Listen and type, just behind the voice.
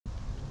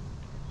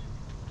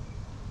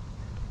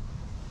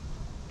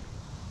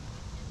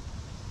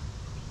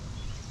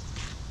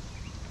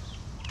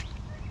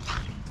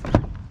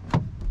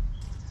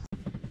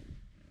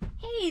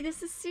Hey,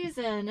 this is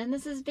Susan, and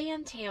this is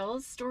Van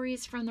Tales,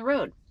 Stories from the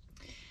Road.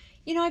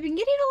 You know, I've been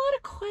getting a lot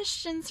of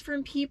questions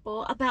from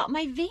people about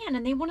my van,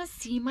 and they want to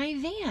see my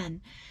van.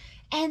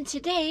 And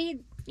today,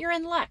 you're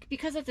in luck,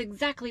 because that's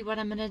exactly what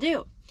I'm going to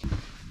do.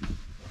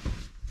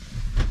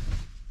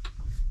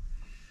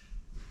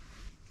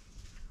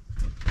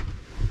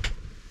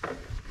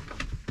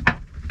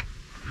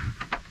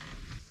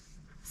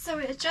 So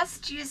it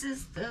just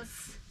uses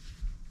this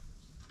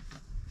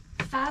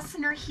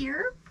fastener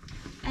here,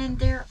 and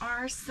there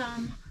are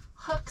some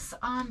hooks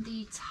on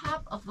the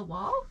top of the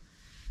wall,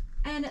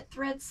 and it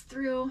threads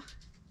through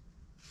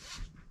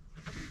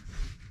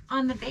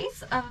on the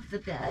base of the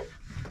bed,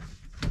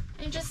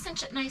 and you just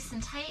cinch it nice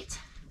and tight.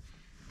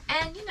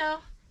 And you know,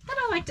 then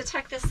I like to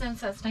tuck this in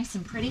so it's nice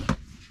and pretty,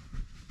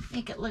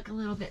 make it look a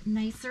little bit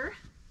nicer.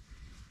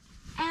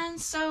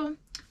 And so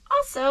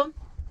also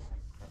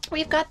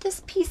we've got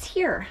this piece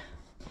here,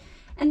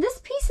 and this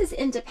piece is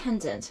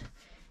independent,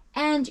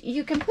 and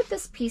you can put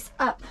this piece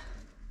up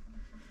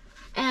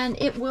and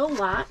it will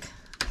lock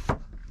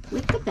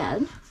with the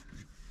bed,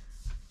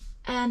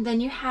 and then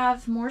you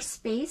have more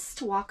space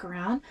to walk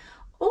around,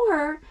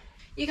 or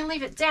you can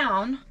leave it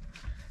down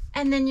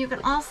and then you can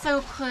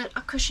also put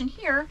a cushion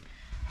here,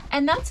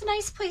 and that's a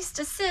nice place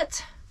to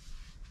sit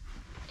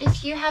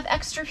if you have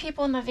extra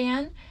people in the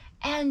van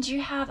and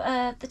you have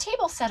the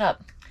table set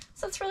up.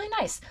 So it's really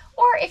nice.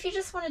 Or if you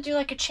just want to do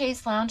like a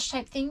chaise lounge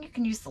type thing, you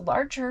can use the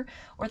larger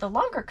or the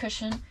longer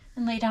cushion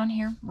and lay down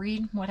here,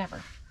 read,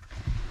 whatever.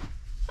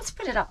 Let's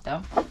put it up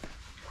though.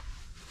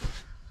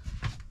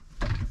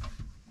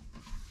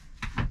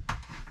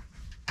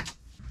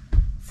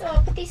 So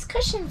I'll put these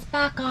cushions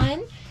back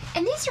on,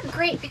 and these are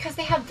great because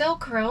they have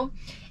Velcro,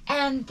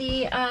 and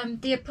the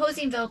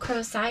opposing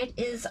Velcro side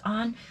is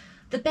on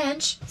the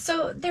bench,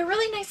 so they're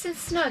really nice and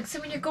snug. So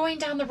when you're going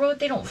down the road,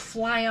 they don't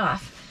fly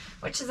off,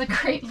 which is a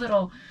great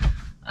little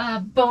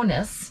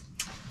bonus,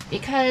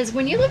 because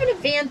when you live in a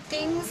van,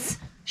 things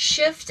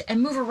shift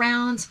and move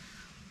around,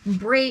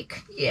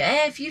 break.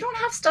 Yeah, if you don't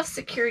have stuff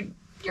secured,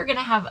 you're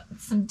gonna have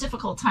some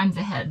difficult times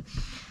ahead.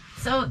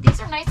 So these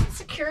are nice and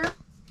secure.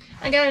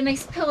 I got a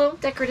nice pillow,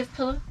 decorative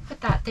pillow, put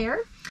that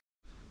there.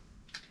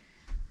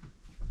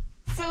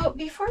 So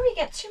before we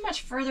get too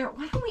much further,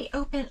 why don't we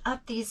open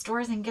up these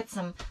doors and get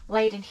some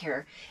light in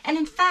here? And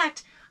in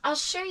fact, I'll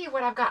show you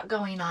what I've got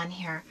going on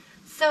here.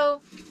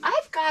 So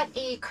I've got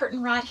a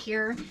curtain rod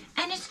here,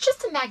 and it's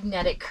just a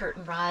magnetic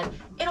curtain rod.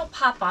 It'll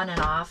pop on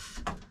and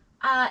off,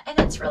 and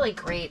it's really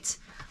great.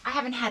 I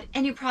haven't had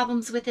any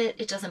problems with it.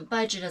 It doesn't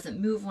budge, it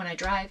doesn't move when I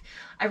drive.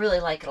 I really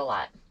like it a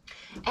lot.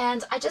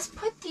 And I just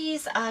put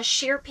these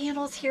sheer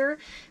panels here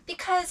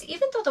because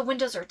even though the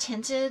windows are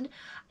tinted,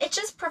 it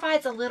just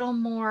provides a little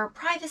more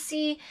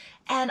privacy,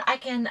 and I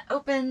can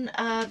open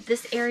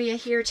this area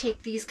here,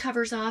 take these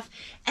covers off,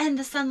 and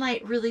the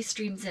sunlight really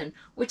streams in,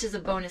 which is a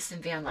bonus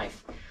in van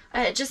life.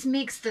 It just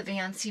makes the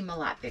van seem a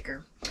lot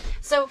bigger.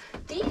 So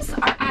these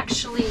are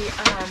actually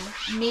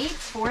made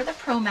for the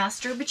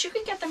ProMaster, but you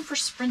can get them for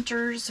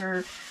Sprinters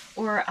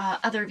or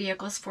other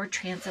vehicles, Ford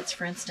Transits,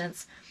 for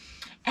instance.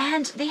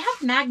 And they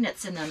have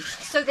magnets in them,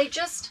 so they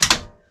just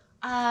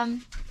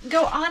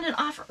go on and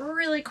off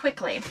really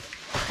quickly.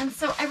 And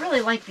so I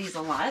really like these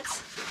a lot.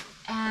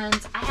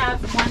 And I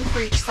have one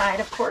for each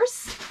side, of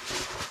course.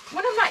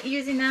 When I'm not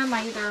using them,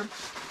 I either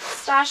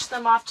stash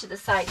them off to the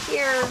side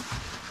here,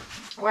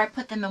 or I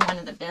put them in one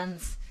of the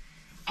bins.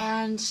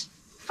 And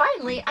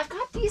finally, I've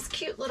got these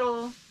cute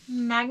little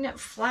magnet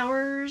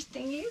flowers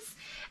thingies.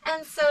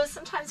 And so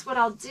sometimes what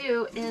I'll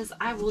do is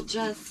I will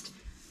just,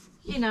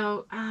 you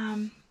know,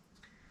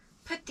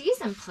 put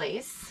these in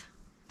place,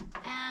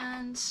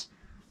 and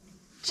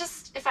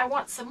just if I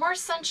want some more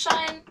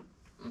sunshine,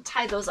 I'll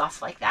tie those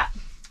off like that.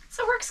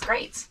 So it works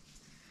great.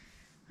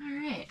 All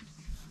right.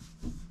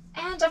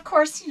 And of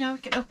course, you know, we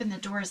can open the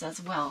doors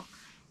as well.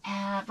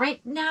 Right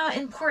now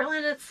in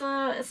Portland,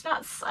 it's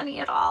not sunny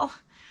at all.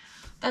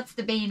 That's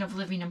the bane of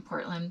living in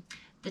Portland.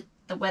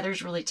 The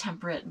weather's really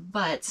temperate,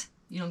 but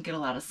you don't get a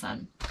lot of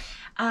sun.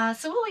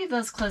 So we'll leave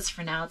those closed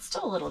for now. It's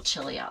still a little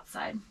chilly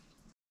outside.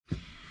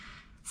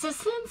 So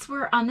since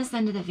we're on this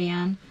end of the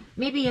van,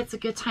 maybe it's a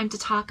good time to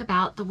talk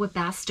about the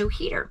Webasto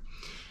heater.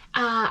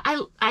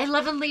 I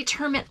lovingly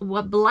term it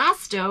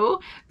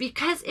Webasto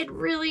because it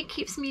really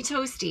keeps me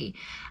toasty.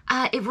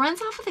 It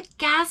runs off of the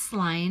gas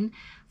line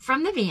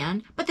from the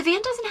van, but the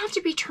van doesn't have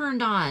to be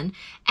turned on,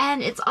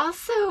 and it's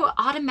also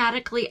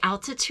automatically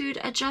altitude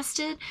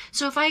adjusted.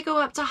 So if I go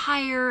up to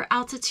higher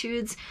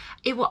altitudes,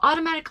 it will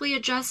automatically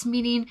adjust,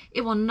 meaning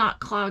it will not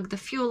clog the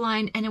fuel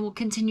line, and it will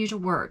continue to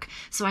work.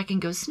 So I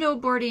can go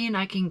snowboarding,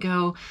 I can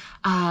go,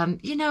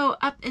 you know,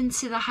 up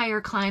into the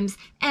higher climbs,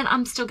 and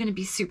I'm still going to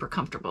be super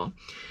comfortable.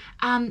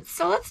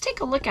 So let's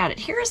take a look at it.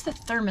 Here's the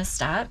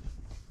thermostat.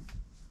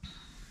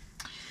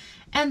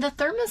 And the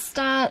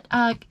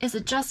thermostat is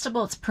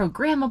adjustable, it's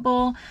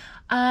programmable.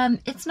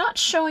 It's not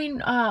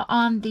showing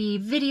on the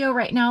video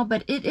right now,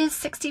 but it is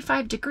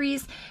 65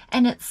 degrees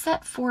and it's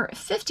set for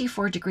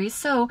 54 degrees.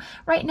 So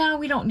right now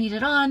we don't need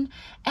it on,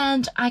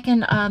 and I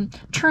can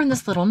turn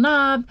this little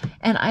knob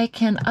and I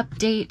can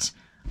update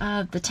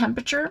the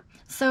temperature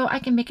so I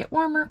can make it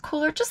warmer,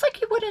 cooler, just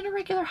like you would in a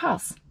regular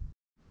house.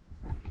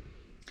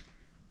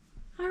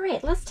 All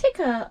right, let's take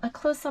a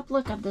close-up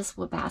look of this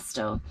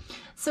Webasto.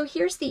 So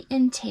here's the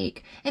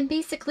intake, and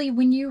basically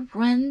when you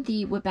run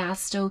the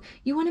Webasto,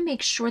 you want to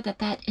make sure that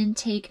that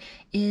intake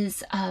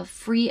is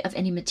free of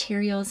any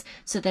materials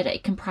so that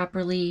it can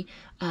properly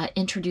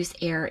introduce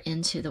air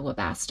into the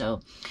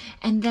Webasto.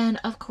 And then,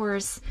 of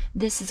course,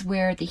 this is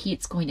where the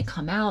heat's going to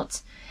come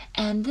out.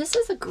 And this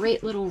is a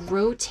great little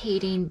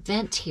rotating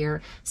vent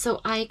here,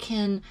 so I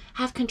can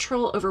have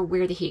control over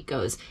where the heat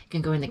goes. It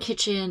can go in the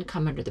kitchen,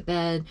 come under the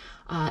bed,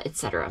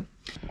 etc.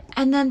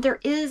 And then there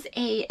is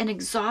an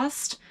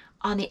exhaust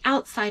on the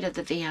outside of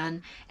the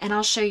van, and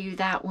I'll show you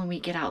that when we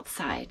get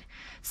outside.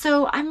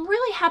 So I'm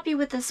really happy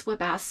with this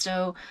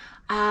Webasto.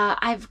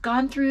 I've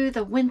gone through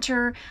the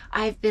winter,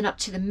 I've been up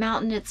to the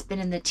mountain, it's been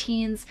in the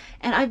teens,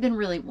 and I've been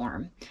really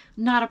warm.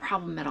 Not a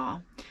problem at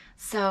all.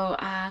 So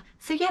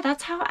yeah,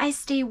 that's how I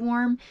stay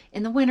warm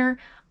in the winter,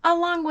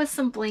 along with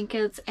some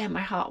blankets and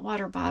my hot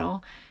water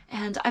bottle,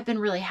 and I've been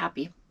really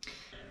happy.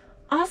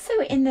 Also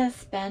in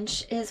this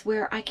bench is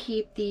where I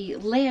keep the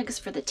legs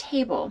for the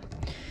table.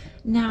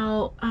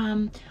 Now,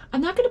 I'm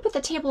not going to put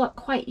the table up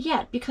quite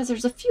yet because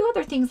there's a few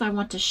other things I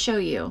want to show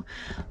you,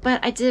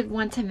 but I did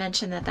want to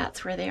mention that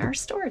that's where they are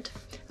stored.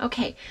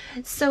 Okay,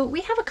 so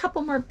we have a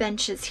couple more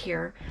benches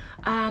here,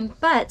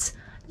 but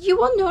you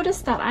will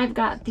notice that I've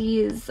got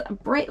these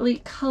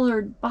brightly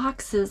colored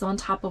boxes on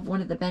top of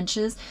one of the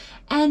benches,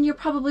 and you're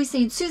probably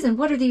saying, Susan,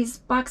 what are these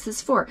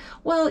boxes for?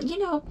 Well, you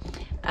know,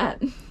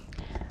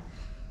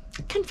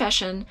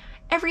 confession,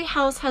 every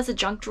house has a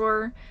junk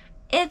drawer.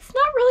 It's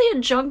not really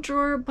a junk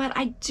drawer, but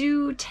I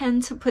do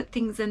tend to put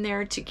things in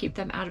there to keep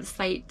them out of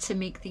sight to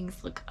make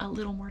things look a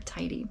little more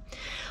tidy.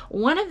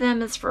 One of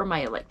them is for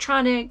my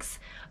electronics,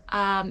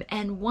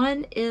 and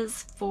one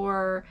is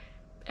for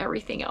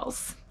everything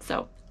else.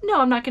 So no,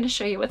 I'm not going to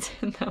show you what's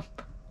in them.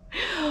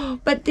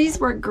 But these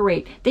work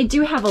great. They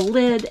do have a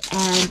lid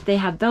and they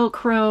have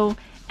Velcro,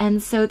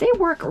 and so they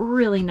work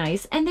really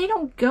nice and they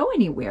don't go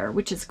anywhere,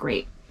 which is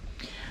great.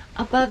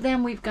 Above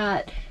them we've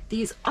got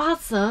these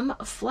awesome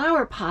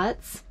flower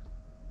pots.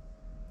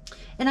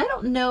 And I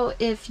don't know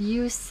if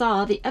you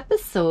saw the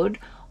episode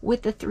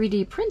with the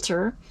 3D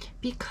printer,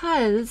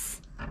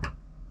 because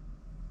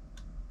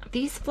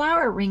these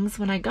flower rings,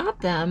 when I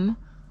got them,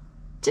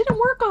 didn't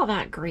work all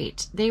that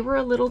great. They were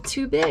a little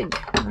too big,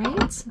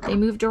 right? They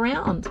moved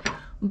around.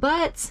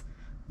 But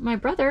my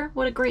brother,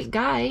 what a great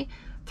guy,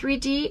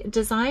 3D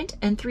designed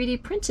and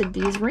 3D printed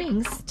these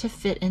rings to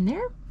fit in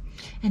there.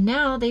 And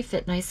now they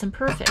fit nice and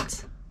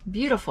perfect.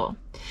 Beautiful.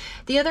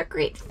 The other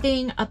great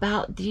thing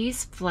about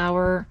these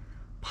flower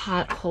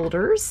pot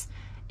holders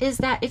is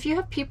that if you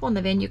have people in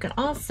the van, you can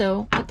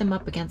also put them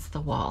up against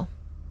the wall.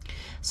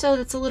 So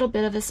that's a little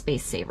bit of a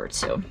space saver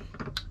too.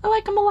 I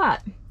like them a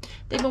lot.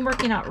 They've been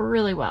working out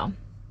really well.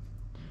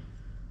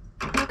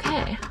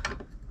 Okay.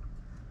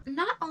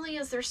 Not only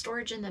is there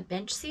storage in the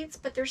bench seats,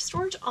 but there's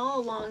storage all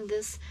along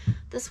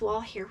this wall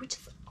here, which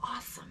is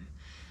awesome.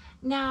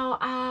 Now,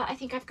 I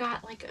think I've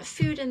got like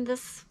food in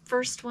this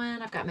first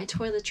one. I've got my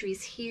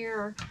toiletries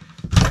here.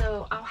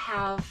 So I'll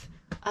have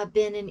a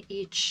bin in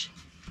each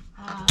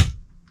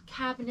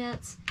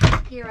cabinet.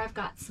 Here I've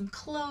got some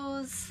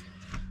clothes.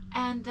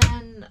 And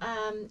then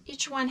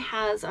each one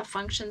has a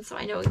function, so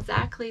I know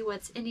exactly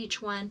what's in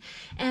each one.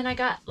 And I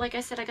got, like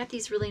I said, I got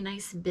these really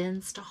nice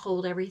bins to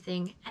hold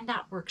everything, and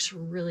that works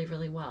really,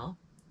 really well.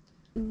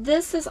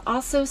 This is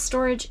also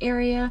storage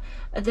area.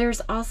 There's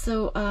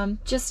also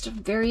just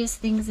various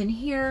things in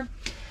here,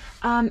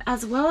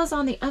 as well as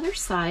on the other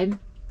side.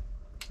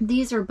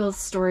 These are both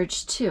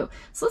storage too.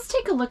 So let's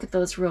take a look at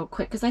those real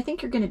quick, because I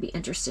think you're going to be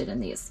interested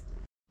in these.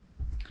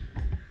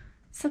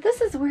 So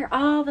this is where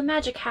all the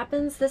magic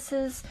happens. This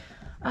is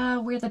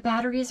where the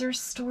batteries are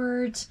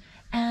stored,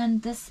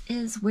 and this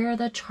is where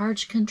the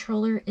charge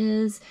controller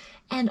is,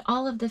 and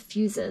all of the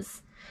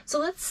fuses. So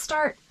let's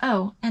start,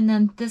 oh, and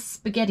then this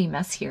spaghetti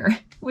mess here,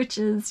 which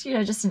is, you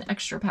know, just an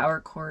extra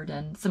power cord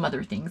and some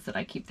other things that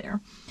I keep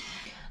there.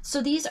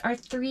 So these are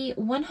 3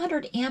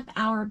 100 amp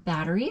hour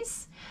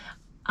batteries.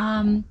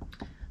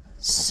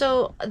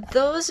 So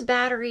those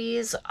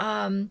batteries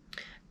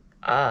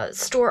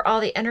store all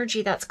the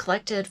energy that's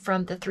collected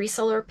from the 3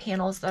 solar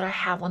panels that I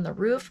have on the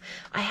roof.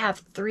 I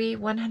have 3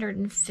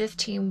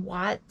 115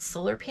 watt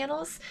solar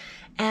panels,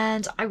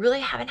 and I really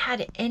haven't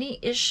had any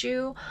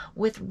issue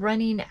with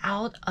running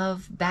out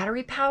of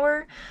battery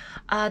power.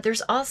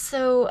 There's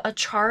also a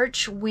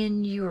charge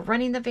when you're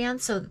running the van,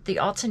 so the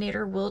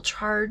alternator will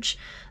charge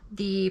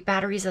the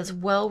batteries as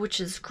well, which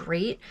is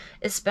great,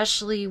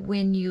 especially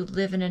when you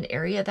live in an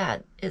area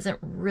that isn't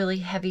really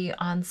heavy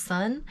on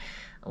sun,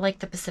 like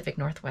the Pacific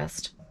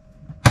Northwest.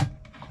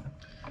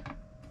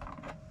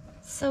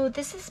 So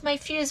this is my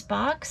fuse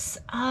box,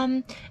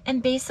 and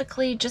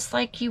basically just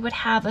like you would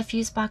have a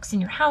fuse box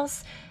in your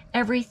house,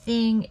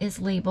 everything is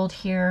labeled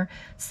here.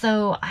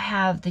 So I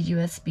have the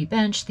USB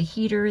bench, the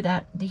heater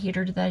that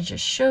I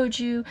just showed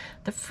you,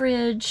 the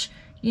fridge,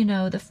 you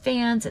know, the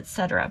fans,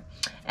 etc.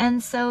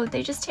 And so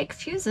they just take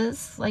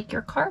fuses like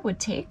your car would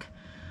take.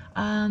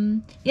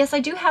 Yes, I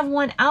do have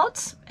one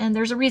out, and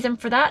there's a reason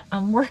for that.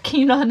 I'm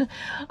working on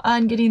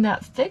getting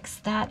that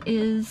fixed. That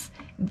is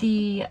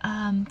the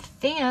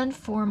fan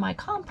for my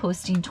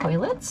composting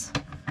toilets,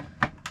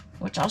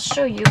 which I'll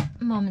show you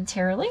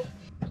momentarily.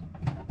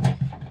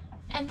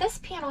 And this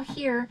panel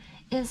here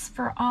is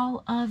for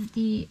all of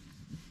the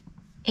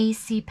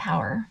AC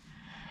power,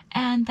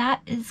 and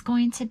that is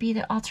going to be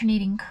the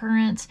alternating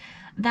current.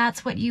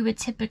 That's what you would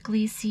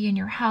typically see in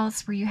your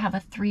house, where you have a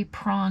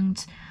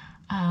three-pronged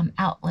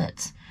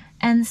outlet.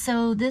 And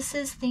so this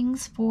is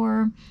things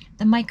for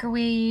the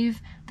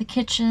microwave, the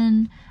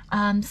kitchen,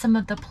 some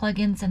of the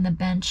plugins and the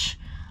bench.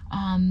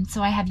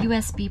 So I have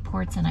USB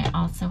ports, and I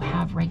also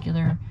have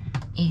regular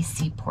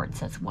AC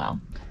ports as well.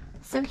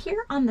 So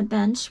here on the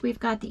bench, we've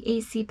got the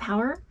AC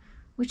power,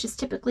 which is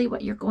typically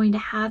what you're going to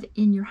have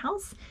in your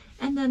house.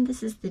 And then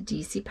this is the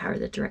DC power,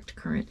 the direct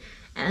current.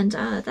 And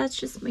that's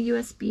just my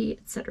USB,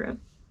 etc.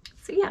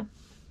 So yeah.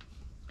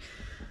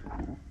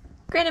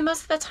 Granted,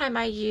 most of the time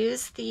I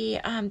use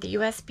the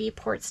USB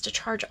ports to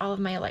charge all of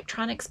my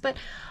electronics, but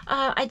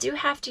I do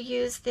have to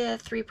use the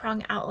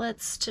three-prong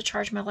outlets to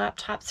charge my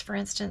laptops, for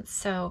instance.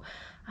 So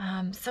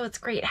it's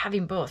great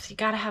having both. You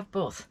gotta have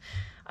both.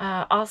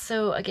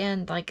 Also,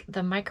 again, like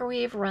the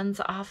microwave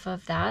runs off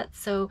of that,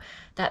 so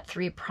that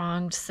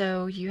three-pronged.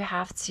 So you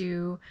have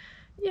to,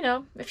 you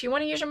know, if you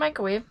want to use your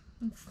microwave,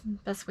 that's the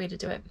best way to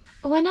do it.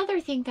 One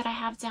other thing that I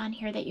have down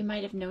here that you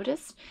might have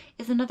noticed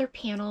is another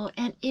panel,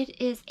 and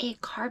it is a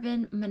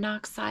carbon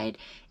monoxide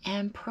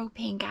and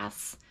propane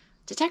gas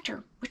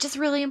detector, which is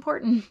really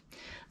important.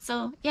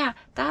 So yeah,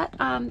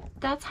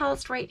 that's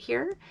housed right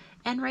here.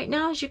 And right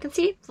now, as you can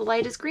see, the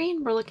light is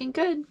green. We're looking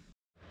good.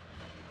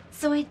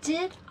 So I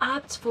did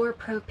opt for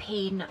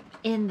propane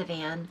in the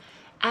van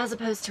as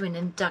opposed to an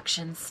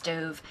induction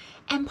stove.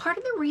 And part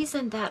of the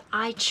reason that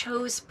I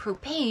chose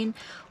propane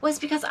was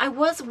because I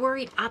was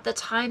worried at the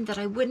time that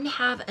I wouldn't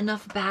have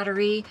enough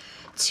battery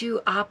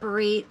to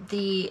operate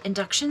the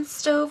induction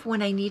stove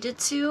when I needed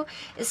to,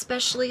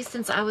 especially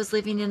since I was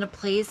living in a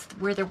place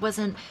where there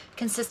wasn't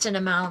consistent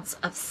amounts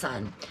of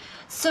sun.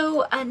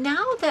 So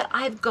now that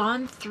I've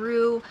gone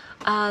through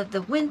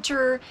the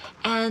winter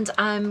and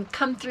I'm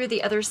come through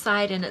the other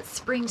side and it's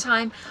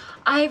springtime,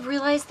 I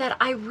realized that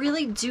I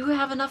really do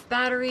have enough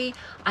battery.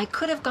 I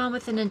could have gone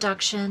with an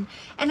induction,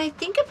 and I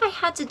think if I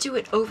had to do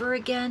it over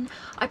again,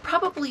 I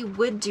probably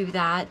would do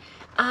that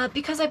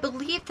because I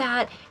believe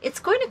that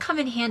it's going to come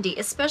in handy,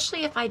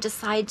 especially if I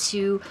decide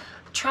to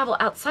travel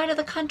outside of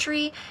the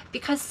country,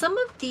 because some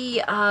of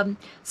the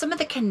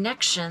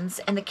connections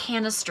and the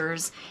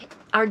canisters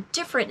are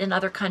different in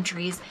other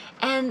countries,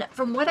 and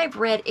from what I've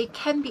read, it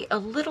can be a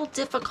little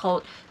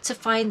difficult to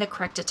find the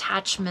correct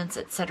attachments,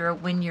 etc.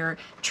 when you're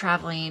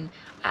traveling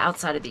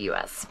outside of the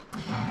US.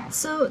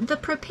 So the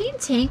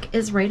propane tank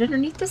is right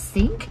underneath the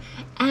sink,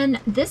 and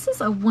this is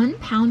a 1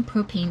 pound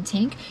propane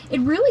tank. It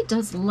really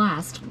does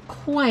last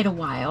quite a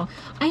while.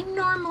 I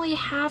normally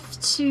have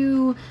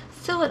to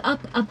fill it up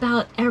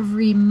about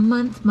every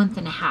month, month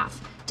and a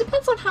half.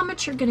 Depends on how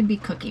much you're going to be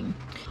cooking.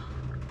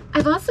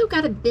 I've also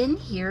got a bin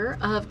here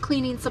of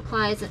cleaning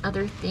supplies and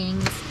other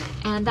things,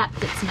 and that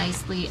fits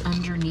nicely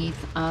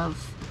underneath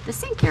of the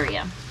sink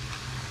area.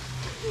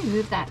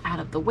 Move that out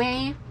of the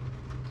way.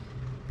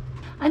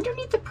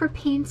 Underneath the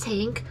propane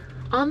tank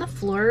on the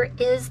floor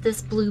is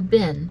this blue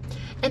bin.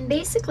 And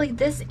basically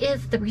this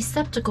is the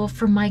receptacle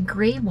for my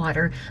gray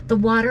water, the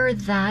water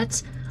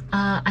that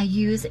I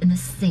use in the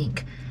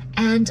sink.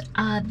 And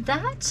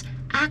that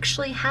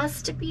actually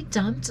has to be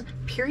dumped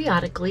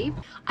periodically.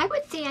 I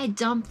would say I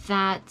dump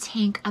that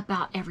tank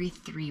about every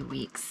 3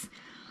 weeks.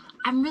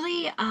 I'm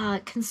really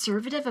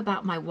conservative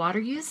about my water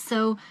use,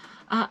 so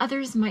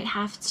others might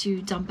have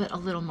to dump it a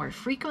little more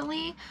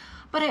frequently.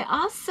 But I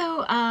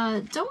also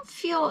don't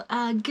feel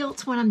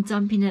guilt when I'm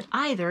dumping it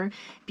either,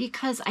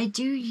 because I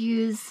do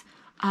use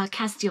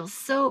Castile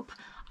soap.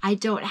 I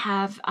don't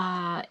have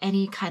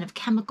any kind of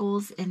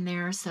chemicals in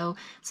there, so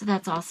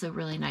that's also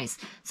really nice.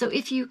 So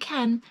if you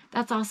can,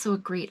 that's also a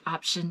great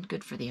option,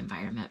 good for the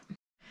environment.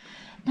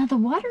 Now the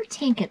water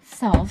tank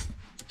itself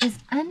is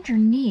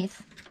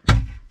underneath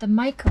the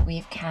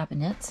microwave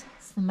cabinet.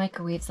 So the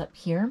microwave's up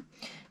here.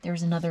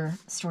 There's another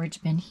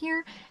storage bin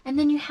here, and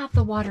then you have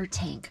the water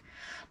tank.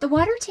 The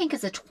water tank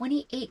is a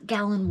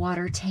 28-gallon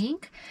water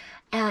tank.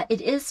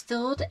 It is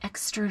filled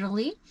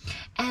externally,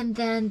 and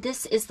then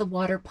this is the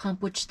water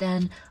pump, which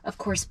then of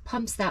course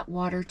pumps that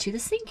water to the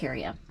sink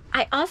area.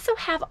 I also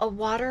have a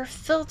water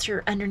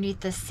filter underneath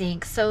the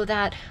sink so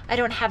that I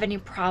don't have any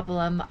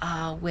problem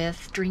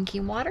with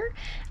drinking water.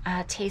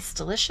 Tastes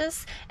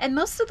delicious, and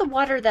most of the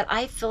water that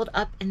I filled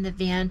up in the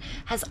van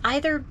has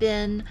either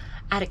been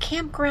at a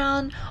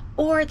campground,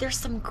 or there's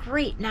some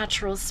great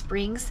natural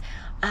springs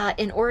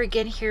in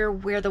Oregon here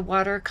where the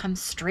water comes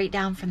straight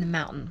down from the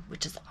mountain,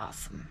 which is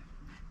awesome.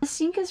 The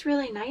sink is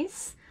really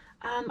nice.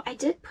 I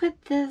did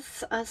put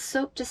this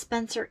soap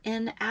dispenser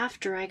in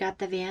after I got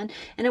the van,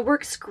 and it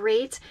works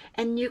great,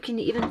 and you can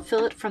even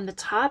fill it from the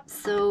top,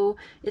 so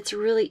it's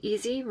really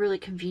easy, really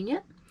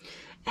convenient.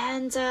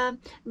 And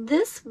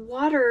this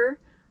water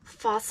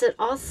faucet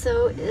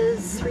also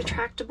is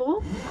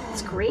retractable.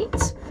 It's great.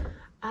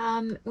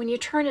 When you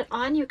turn it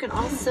on, you can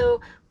also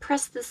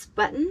press this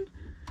button,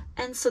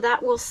 and so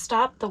that will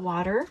stop the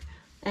water,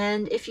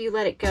 and if you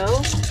let it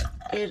go,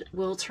 it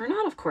will turn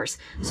on, of course.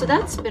 So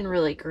that's been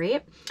really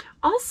great.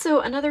 Also,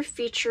 another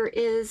feature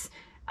is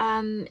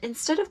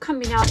instead of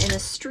coming out in a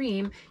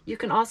stream, you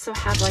can also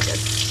have like a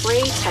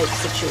spray type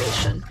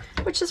situation,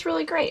 which is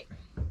really great.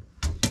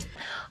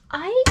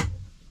 I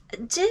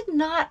did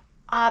not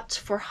opt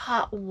for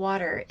hot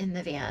water in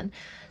the van.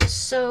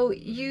 So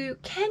you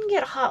can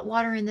get hot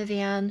water in the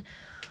van.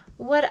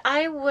 What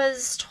I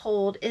was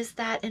told is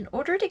that in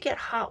order to get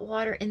hot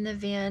water in the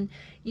van,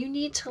 you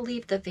need to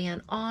leave the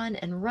van on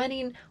and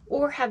running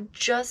or have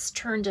just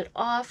turned it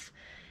off.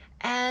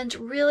 And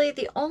really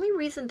the only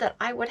reason that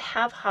I would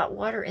have hot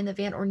water in the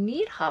van or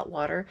need hot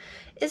water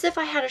is if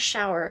I had a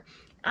shower.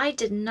 I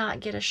did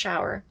not get a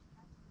shower.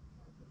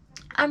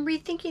 I'm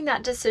rethinking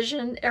that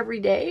decision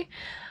every day.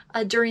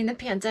 During the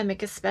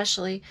pandemic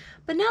especially,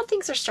 but now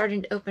things are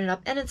starting to open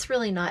up and it's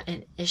really not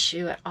an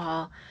issue at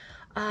all.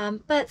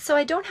 But so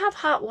I don't have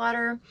hot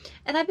water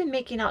and I've been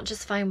making out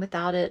just fine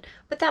without it,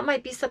 but that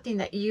might be something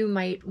that you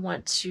might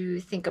want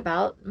to think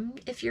about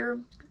if you're,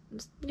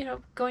 you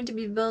know, going to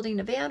be building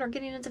a van or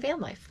getting into van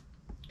life.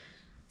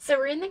 So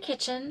we're in the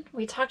kitchen.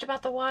 We talked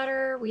about the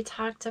water. We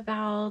talked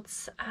about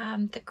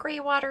the gray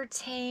water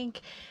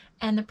tank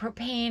and the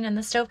propane and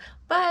the stove,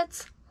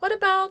 but what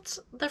about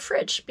the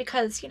fridge?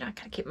 Because, you know, I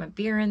gotta keep my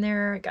beer in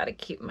there. I gotta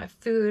keep my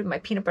food, my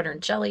peanut butter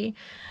and jelly.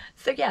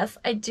 So yes,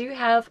 I do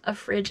have a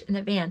fridge in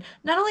the van.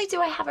 Not only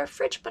do I have a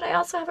fridge, but I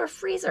also have a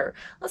freezer.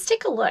 Let's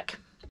take a look.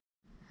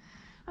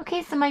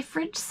 Okay, so my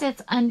fridge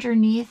sits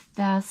underneath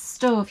the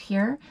stove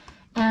here.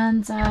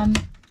 And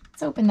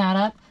let's open that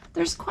up.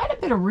 There's quite a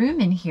bit of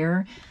room in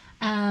here.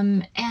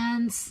 And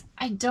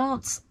I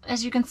don't,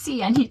 as you can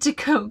see, I need to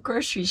go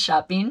grocery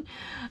shopping.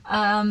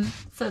 So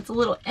it's a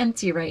little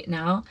empty right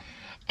now.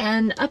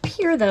 And up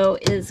here, though,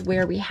 is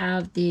where we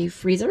have the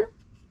freezer.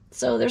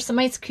 So there's some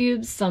ice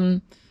cubes,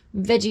 some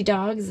veggie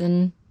dogs,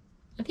 and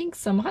I think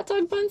some hot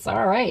dog buns.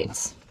 All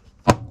right.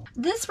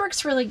 This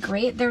works really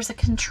great. There's a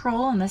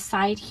control on the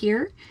side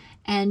here,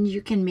 and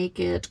you can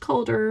make it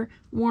colder,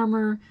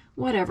 warmer,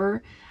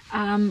 whatever.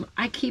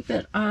 I keep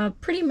it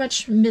pretty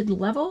much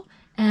mid-level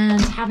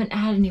and haven't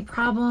had any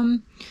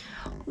problem.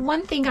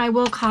 One thing I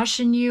will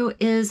caution you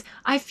is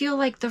I feel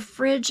like the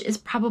fridge is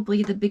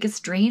probably the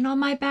biggest drain on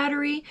my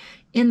battery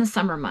in the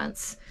summer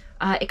months.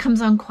 It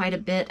comes on quite a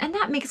bit, and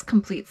that makes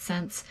complete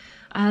sense.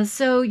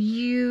 So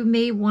you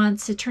may want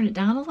to turn it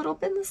down a little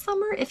bit in the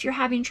summer if you're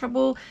having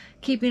trouble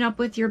keeping up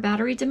with your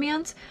battery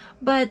demands.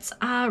 But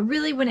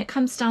really, when it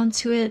comes down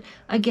to it,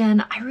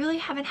 again, I really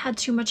haven't had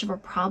too much of a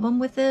problem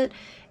with it,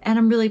 and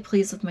I'm really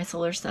pleased with my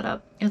solar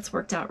setup. It's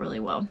worked out really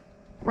well.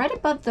 Right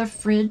above the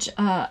fridge,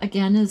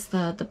 again, is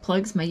the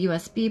plugs, my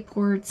USB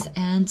ports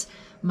and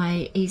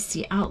my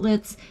AC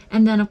outlets.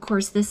 And then, of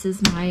course, this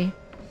is my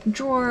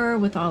drawer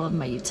with all of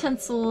my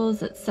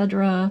utensils,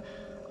 etc.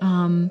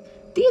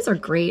 These are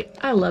great.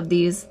 I love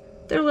these.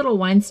 They're little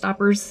wine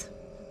stoppers.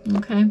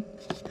 Okay.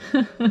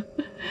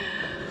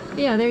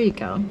 Yeah, there you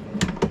go.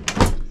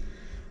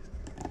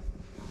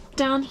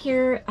 Down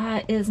here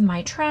is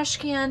my trash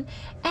can.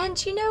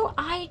 And, you know,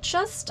 I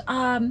just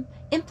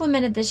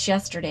implemented this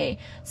yesterday.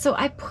 So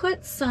I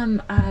put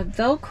some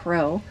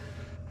Velcro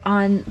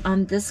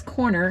on this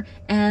corner,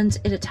 and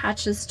it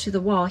attaches to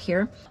the wall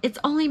here. It's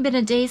only been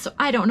a day, so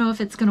I don't know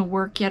if it's gonna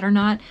work yet or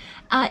not.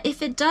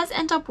 If it does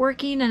end up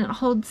working and it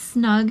holds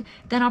snug,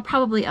 then I'll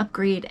probably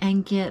upgrade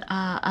and get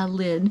a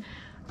lid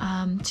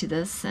to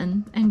this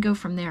and go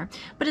from there.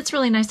 But it's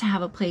really nice to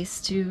have a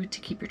place to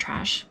keep your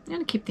trash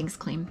and keep things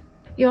clean.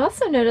 You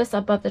also notice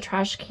above the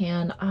trash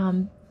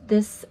can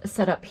this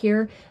setup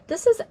here.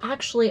 This is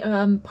actually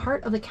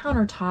part of the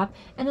countertop,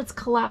 and it's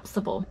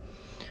collapsible.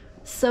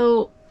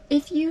 So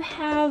if you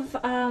have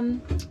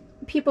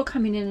people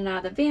coming in and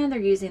out of the van, they're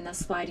using the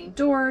sliding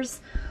doors,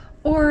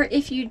 or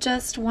if you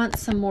just want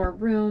some more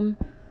room,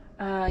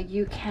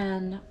 you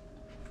can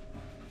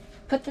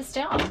put this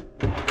down.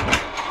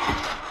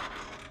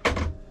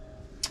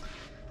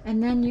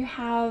 And then you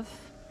have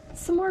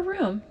some more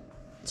room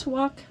to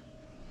walk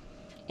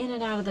in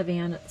and out of the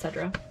van,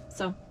 etc.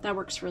 So that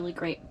works really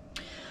great.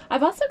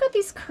 I've also got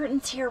these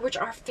curtains here, which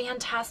are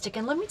fantastic.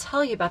 And let me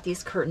tell you about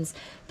these curtains.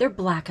 They're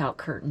blackout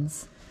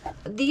curtains.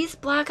 These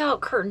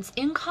blackout curtains,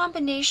 in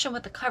combination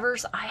with the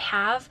covers I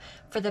have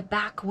for the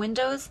back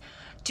windows,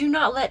 do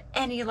not let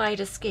any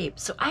light escape.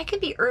 So I could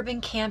be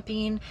urban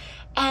camping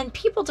and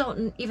people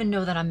don't even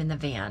know that I'm in the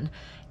van.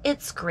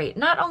 It's great.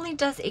 Not only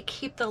does it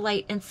keep the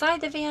light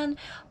inside the van,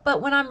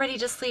 but when I'm ready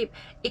to sleep,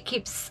 it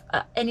keeps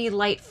any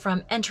light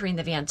from entering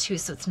the van too,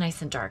 so it's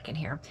nice and dark in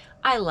here.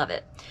 I love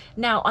it.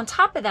 Now, on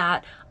top of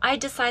that, I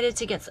decided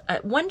to get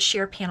one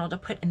sheer panel to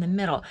put in the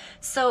middle.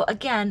 So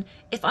again,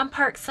 if I'm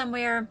parked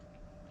somewhere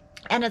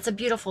and it's a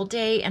beautiful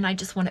day and I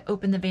just want to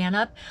open the van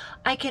up,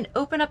 I can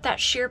open up that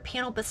sheer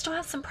panel but still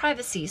have some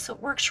privacy, so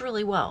it works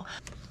really well.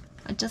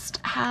 I just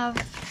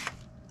have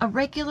a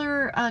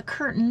regular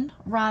curtain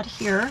rod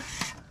here,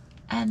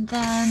 and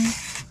then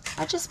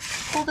I just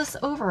pull this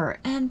over,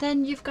 and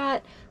then you've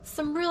got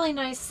some really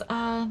nice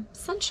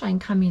sunshine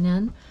coming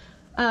in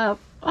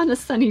on a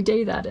sunny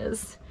day, that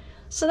is.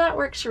 So that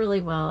works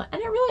really well,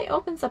 and it really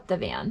opens up the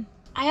van.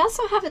 I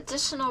also have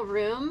additional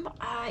room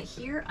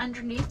here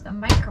underneath the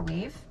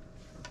microwave.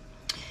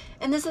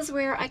 And this is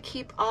where I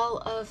keep all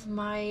of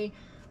my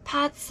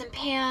pots and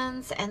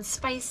pans and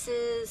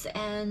spices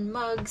and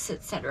mugs,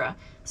 etc.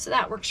 So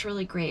that works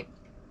really great.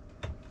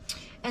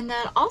 And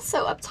then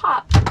also up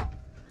top,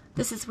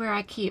 this is where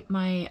I keep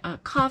my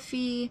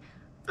coffee,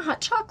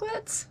 hot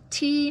chocolates,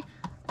 tea,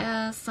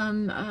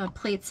 some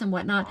plates and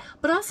whatnot,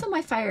 but also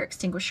my fire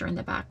extinguisher in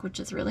the back, which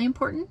is really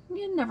important.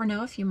 You never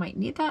know if you might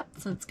need that,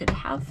 so it's good to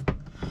have.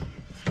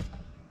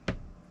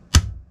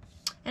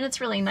 And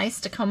it's really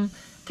nice to come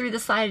through the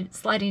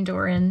sliding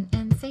door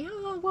and say,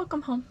 oh,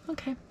 welcome home.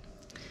 Okay.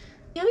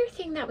 The other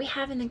thing that we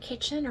have in the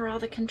kitchen are all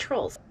the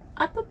controls.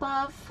 Up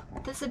above,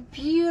 there's a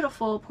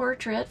beautiful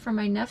portrait for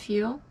my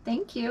nephew.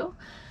 Thank you.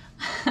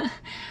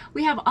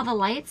 We have all the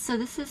lights. So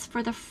this is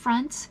for the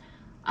front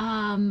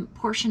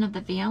portion of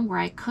the van where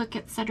I cook,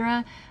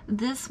 etc.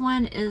 This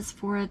one is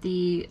for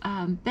the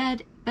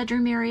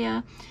bedroom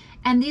area.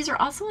 And these are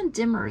also in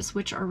dimmers,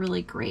 which are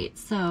really great.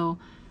 So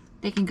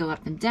they can go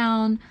up and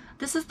down.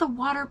 This is the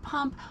water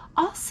pump.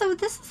 Also,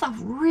 this is a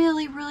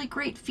really, really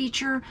great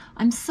feature.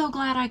 I'm so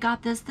glad I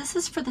got this. This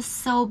is for the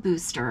cell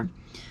booster.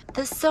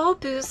 The cell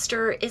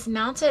booster is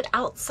mounted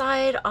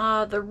outside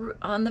on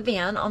the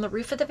van, on the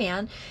roof of the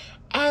van.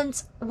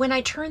 And when I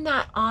turn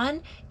that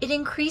on, it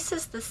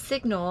increases the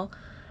signal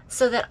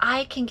so that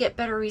I can get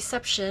better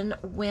reception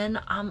when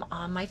I'm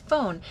on my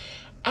phone.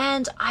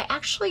 And I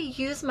actually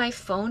use my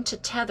phone to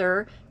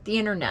tether the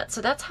internet.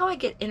 So that's how I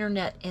get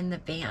internet in the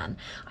van.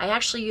 I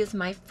actually use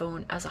my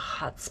phone as a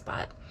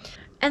hotspot.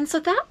 And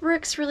so that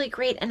works really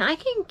great. And I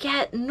can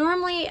get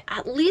normally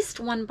at least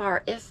 1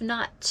 bar, if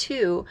not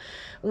 2,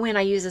 when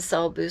I use a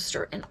cell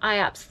booster. And I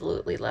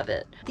absolutely love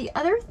it. The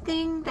other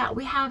thing that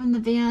we have in the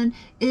van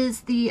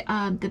is the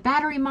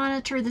battery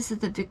monitor. This is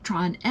the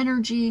Victron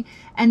Energy,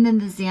 and then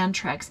the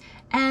Xantrex.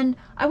 And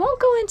I won't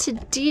go into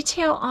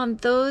detail on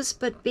those,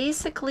 but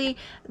basically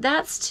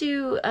that's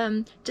to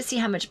see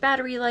how much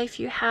battery life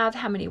you have,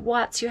 how many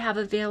watts you have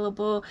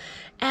available.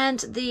 And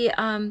the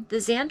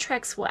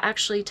Xantrex will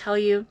actually tell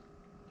you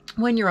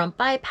when you're on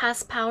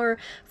bypass power.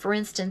 For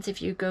instance, if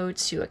you go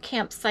to a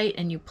campsite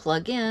and you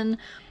plug in,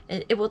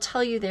 it will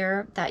tell you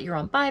there that you're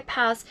on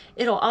bypass.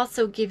 It'll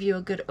also give you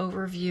a good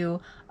overview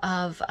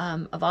of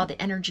all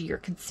the energy you're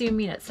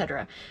consuming,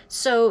 etc.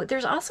 So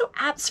there's also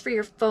apps for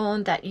your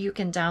phone that you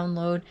can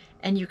download,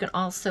 and you can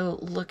also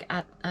look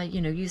at,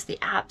 use the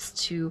apps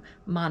to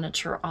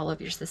monitor all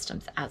of your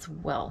systems as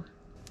well.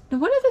 Now,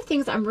 one of the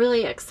things I'm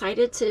really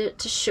excited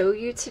to show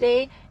you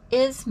today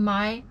is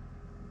my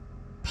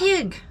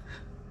pig.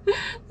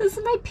 This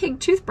is my pig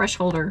toothbrush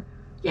holder.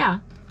 Yeah,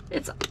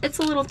 it's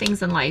the little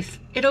things in life.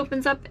 It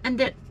opens up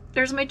and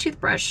there's my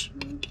toothbrush.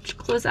 Just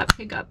close that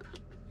pig up.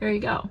 There you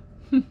go.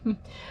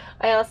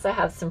 I also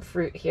have some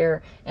fruit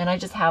here, and I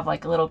just have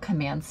like a little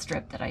command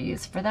strip that I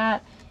use for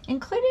that,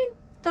 including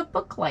the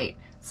book light.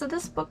 So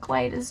this book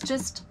light is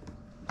just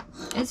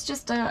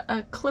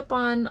a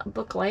clip-on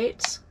book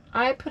light.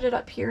 I put it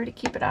up here to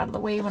keep it out of the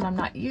way when I'm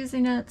not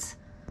using it,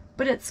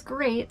 but it's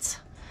great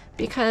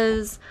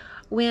because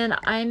when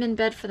I'm in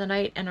bed for the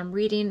night and I'm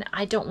reading,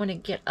 I don't want to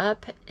get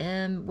up,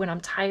 and when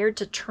I'm tired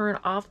to turn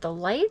off the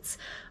lights,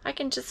 I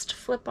can just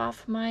flip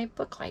off my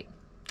book light.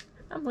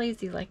 I'm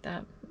lazy like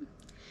that.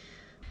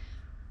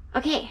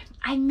 Okay,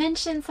 I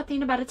mentioned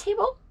something about a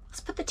table. Let's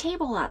put the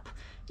table up.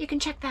 You can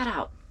check that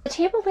out. The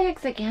table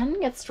legs, again,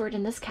 get stored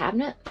in this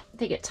cabinet.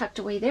 They get tucked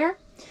away there.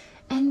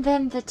 And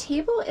then the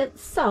table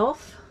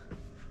itself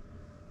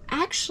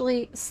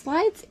actually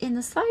slides in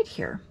the side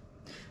here.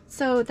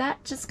 So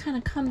that just kind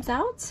of comes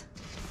out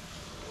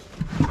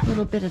a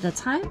little bit at a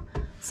time.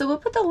 So we'll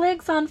put the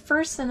legs on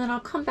first, and then I'll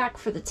come back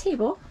for the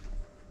table.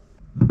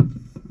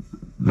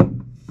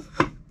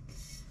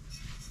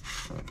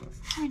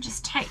 I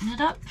just tighten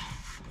it up.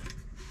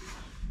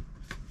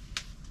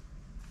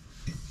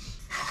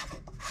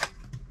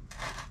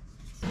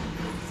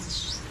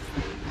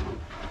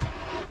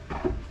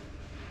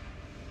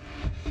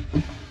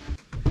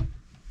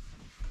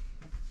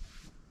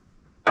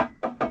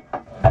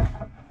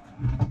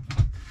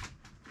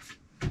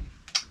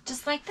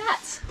 Just like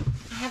that,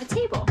 I have a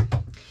table.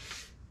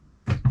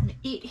 I'm gonna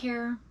eat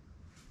here,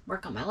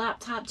 work on my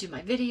laptop, do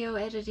my video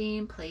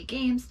editing, play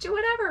games, do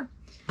whatever.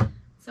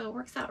 So it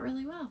works out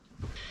really well.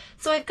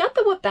 So I've got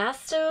the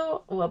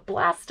Webasto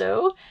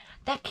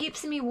That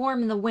keeps me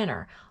warm in the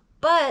winter.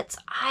 But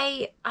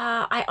I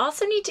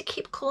also need to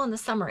keep cool in the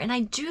summer, and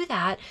I do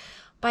that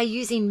by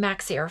using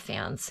max air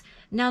fans.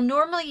 Now,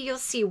 normally you'll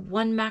see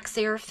one max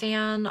air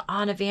fan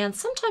on a van.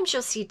 Sometimes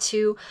you'll see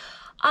two.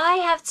 I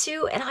have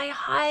two, and I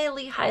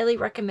highly, highly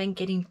recommend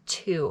getting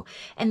two.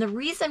 And the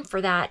reason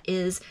for that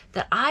is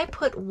that I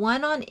put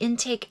one on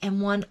intake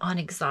and one on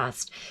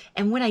exhaust.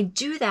 And when I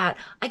do that,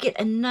 I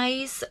get a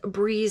nice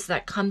breeze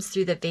that comes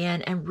through the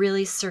van and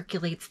really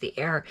circulates the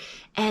air,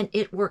 and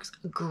it works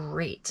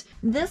great.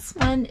 This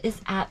one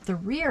is at the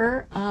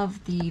rear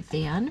of the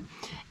van,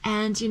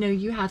 and you know,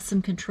 you have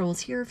some controls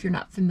here if you're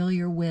not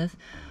familiar with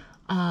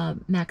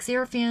max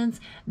air fans.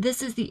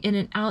 This is the in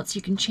and out, so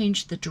you can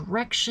change the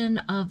direction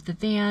of the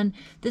van.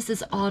 This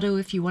is auto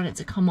if you want it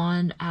to come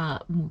on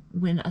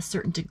when a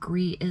certain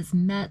degree is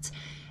met.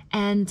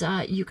 And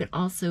you can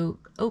also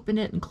open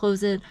it and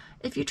close it.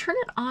 If you turn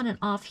it on and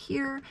off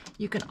here,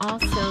 you can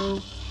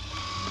also,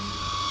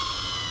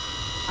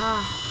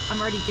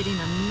 I'm already getting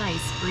a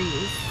nice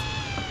breeze.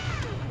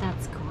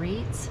 That's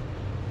great.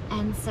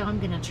 And so I'm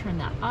gonna turn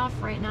that off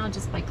right now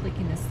just by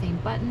clicking the same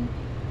button.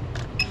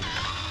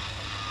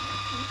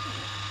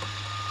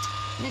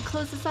 And it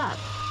closes up.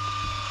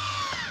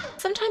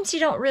 Sometimes you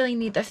don't really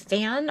need the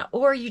fan,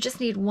 or you just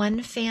need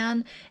one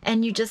fan,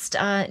 and you just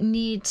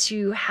need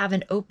to have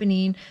an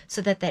opening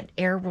so that that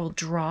air will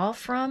draw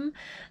from.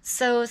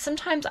 So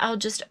sometimes I'll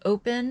just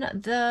open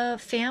the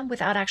fan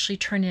without actually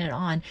turning it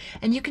on.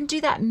 And you can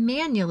do that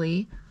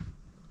manually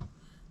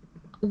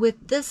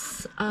with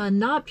this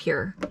knob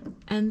here.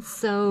 And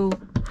so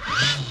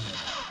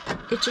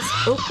it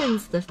just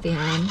opens the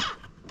fan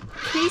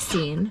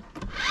casing.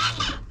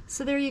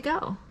 So there you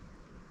go.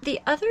 The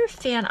other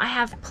fan I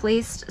have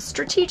placed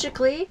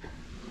strategically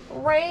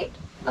right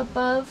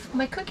above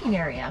my cooking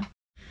area.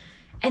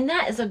 And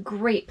that is a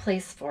great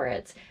place for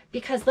it,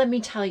 because let me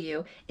tell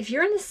you, if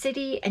you're in the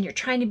city and you're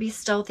trying to be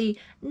stealthy,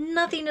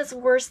 nothing is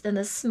worse than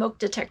the smoke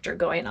detector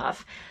going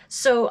off.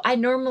 So I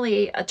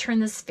normally turn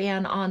this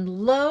fan on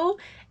low,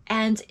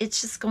 and it's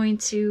just going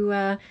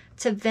to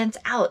vent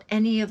out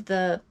any of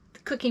the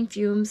cooking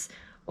fumes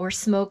or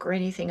smoke or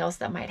anything else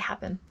that might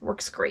happen.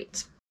 Works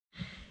great.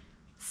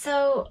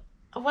 So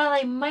while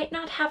I might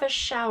not have a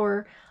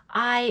shower,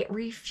 I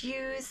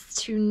refuse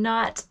to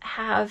not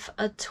have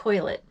a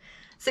toilet.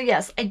 So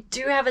yes, I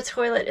do have a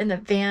toilet in the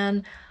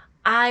van.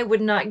 I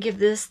would not give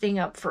this thing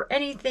up for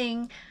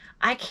anything.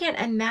 I can't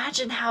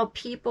imagine how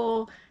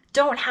people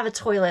don't have a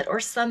toilet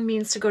or some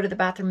means to go to the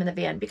bathroom in the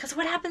van, because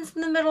what happens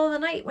in the middle of the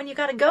night when you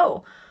gotta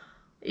go?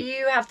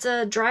 You have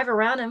to drive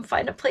around and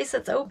find a place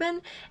that's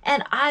open,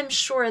 and I'm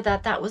sure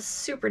that that was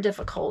super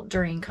difficult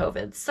during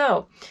COVID.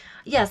 So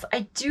yes,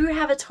 I do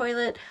have a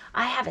toilet.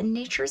 I have a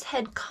Nature's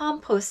Head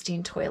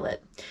composting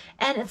toilet,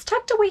 and it's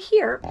tucked away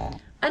here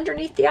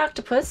underneath the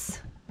octopus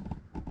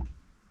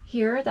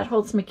here that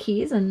holds my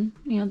keys and,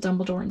 you know,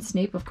 Dumbledore and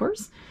Snape, of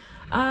course.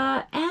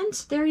 And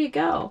there you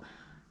go.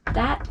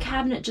 That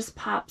cabinet just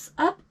pops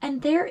up,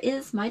 and there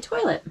is my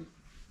toilet.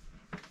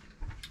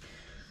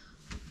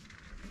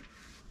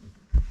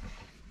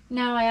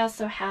 Now I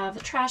also have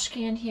a trash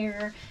can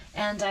here,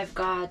 and I've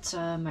got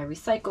my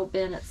recycle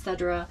bin,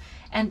 etc.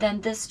 And then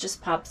this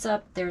just pops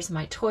up. There's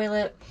my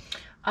toilet.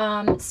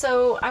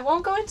 So I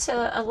won't go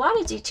into a lot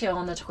of detail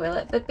on the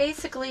toilet, but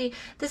basically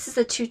this is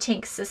a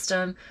 2-tank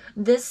system.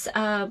 This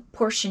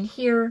portion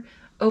here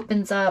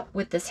opens up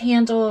with this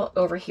handle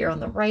over here on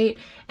the right,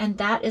 and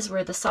that is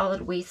where the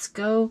solid wastes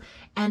go.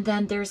 And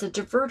then there's a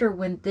diverter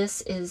when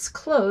this is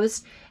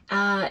closed,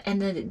 and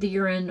then the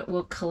urine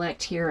will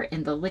collect here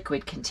in the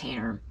liquid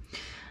container.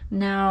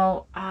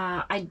 Now,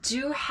 I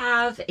do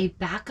have a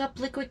backup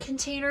liquid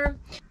container.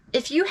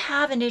 If you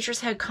have a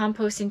Nature's Head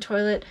composting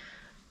toilet,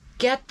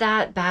 get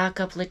that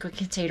backup liquid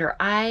container.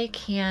 I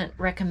can't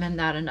recommend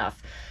that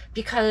enough,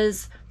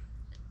 because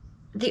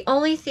the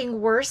only thing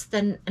worse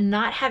than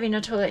not having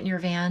a toilet in your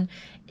van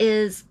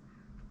is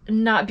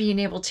not being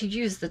able to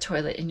use the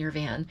toilet in your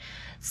van.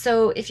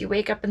 So if you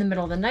wake up in the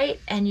middle of the night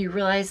and you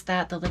realize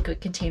that the liquid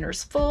container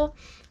is full,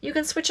 you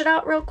can switch it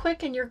out real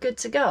quick and you're good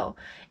to go.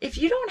 If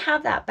you don't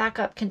have that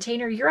backup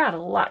container, you're out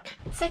of luck.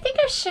 So I think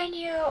I've shown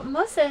you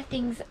most of the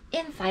things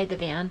inside the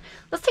van.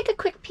 Let's take a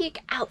quick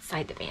peek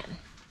outside the van.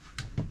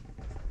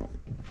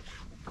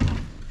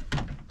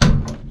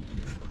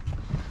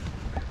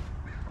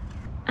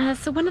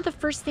 So one of the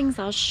first things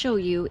I'll show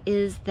you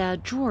is the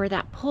drawer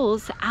that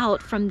pulls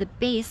out from the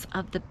base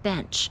of the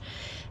bench.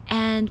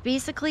 And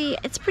basically,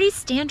 it's pretty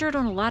standard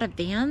on a lot of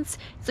vans.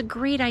 It's a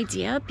great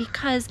idea,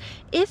 because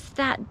if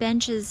that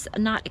bench is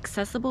not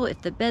accessible,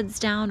 if the bed's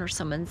down or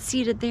someone's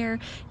seated there,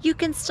 you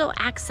can still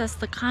access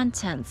the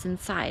contents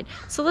inside.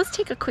 So let's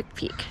take a quick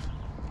peek.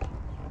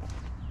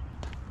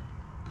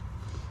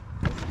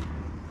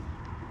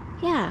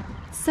 Yeah,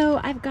 so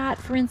I've got,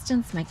 for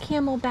instance, my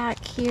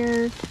Camelback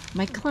here,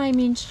 my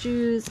climbing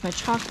shoes, my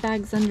chalk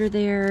bags under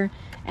there.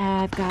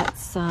 I've got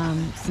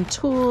some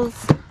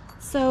tools.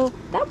 So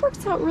that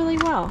works out really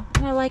well,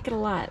 and I like it a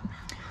lot.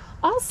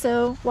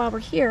 Also, while we're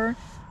here,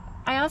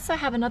 I also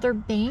have another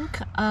bank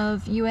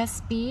of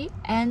USB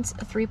and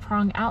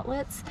 3-prong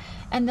outlets.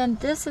 And then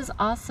this is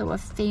also a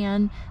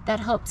fan that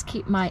helps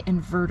keep my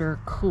inverter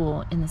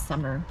cool in the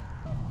summer.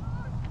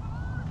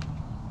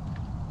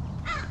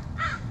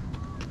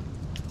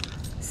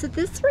 So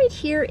this right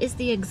here is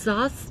the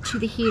exhaust to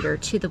the heater,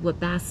 to the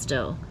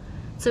Webasto.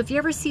 So if you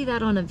ever see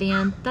that on a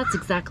van, that's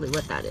exactly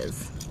what that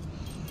is.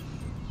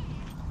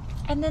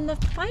 And then the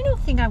final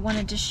thing I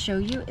wanted to show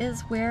you is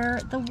where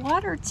the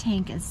water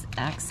tank is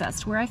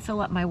accessed, where I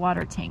fill up my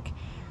water tank.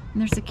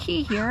 And there's a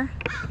key here.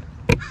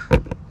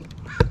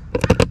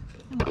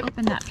 And we'll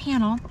open that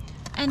panel.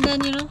 And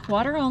then, you know,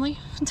 water only.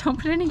 Don't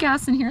put any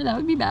gas in here, that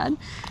would be bad.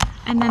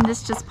 And then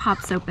this just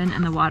pops open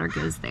and the water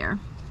goes there.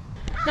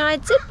 Now I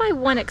did buy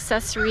one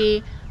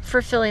accessory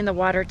for filling the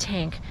water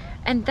tank,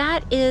 and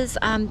that is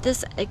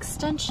this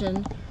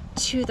extension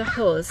to the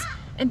hose.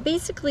 And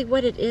basically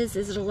what it is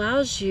it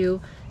allows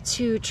you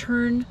to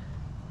turn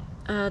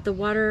the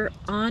water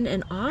on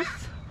and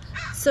off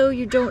so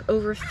you don't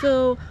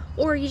overfill,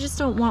 or you just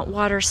don't want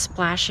water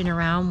splashing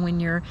around when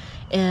you're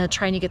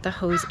trying to get the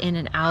hose in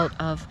and out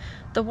of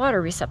the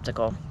water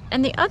receptacle.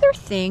 And the other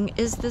thing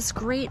is this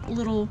great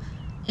little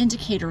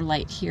indicator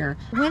light here.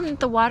 When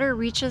the water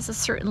reaches a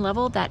certain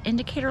level, that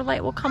indicator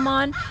light will come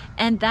on,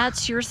 and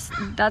that's your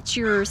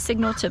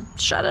signal to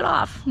shut it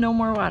off. No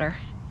more water.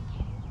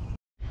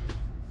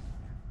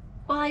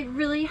 Well, I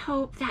really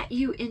hope that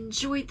you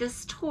enjoyed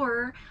this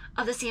tour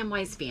of the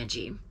Samwise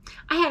Vangee.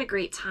 I had a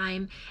great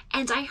time,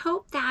 and I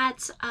hope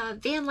that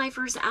van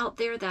lifers out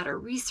there that are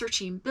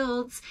researching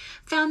builds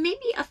found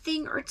maybe a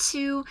thing or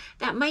two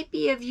that might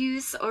be of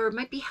use or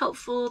might be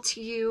helpful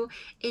to you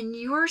in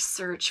your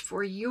search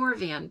for your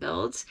van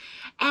build.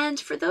 And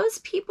for those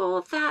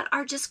people that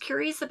are just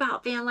curious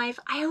about van life,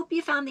 I hope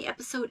you found the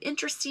episode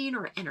interesting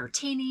or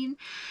entertaining.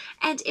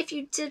 And if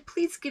you did,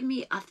 please give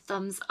me a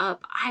thumbs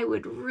up. I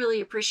would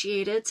really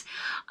appreciate it.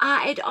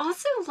 I'd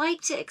also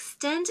like to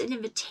extend an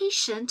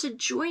invitation to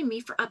join me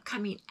for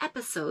upcoming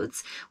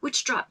episodes,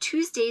 which drop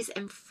Tuesdays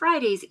and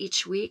Fridays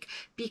each week,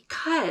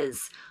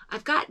 because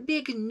I've got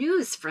big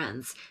news,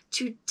 friends.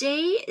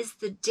 Today is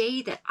the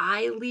day that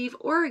I leave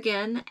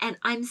Oregon, and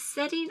I'm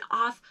setting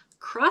off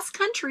cross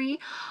country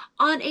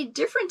on a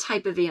different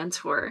type of van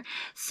tour.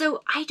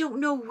 So I don't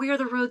know where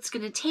the road's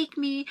going to take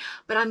me,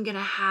 but I'm going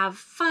to have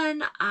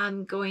fun.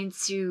 I'm going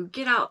to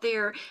get out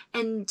there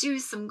and do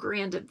some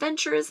grand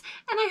adventures,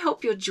 and I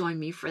hope you'll join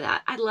me for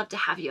that. I'd love to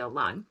have you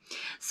along.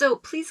 So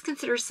please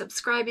consider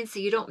subscribing so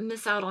you don't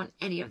miss out on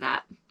any of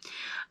that.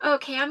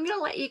 Okay, I'm going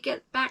to let you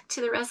get back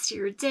to the rest of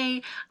your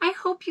day. I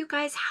hope you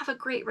guys have a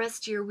great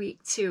rest of your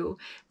week too.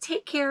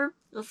 Take care.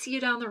 I'll see you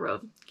down the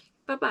road.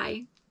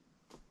 Bye-bye.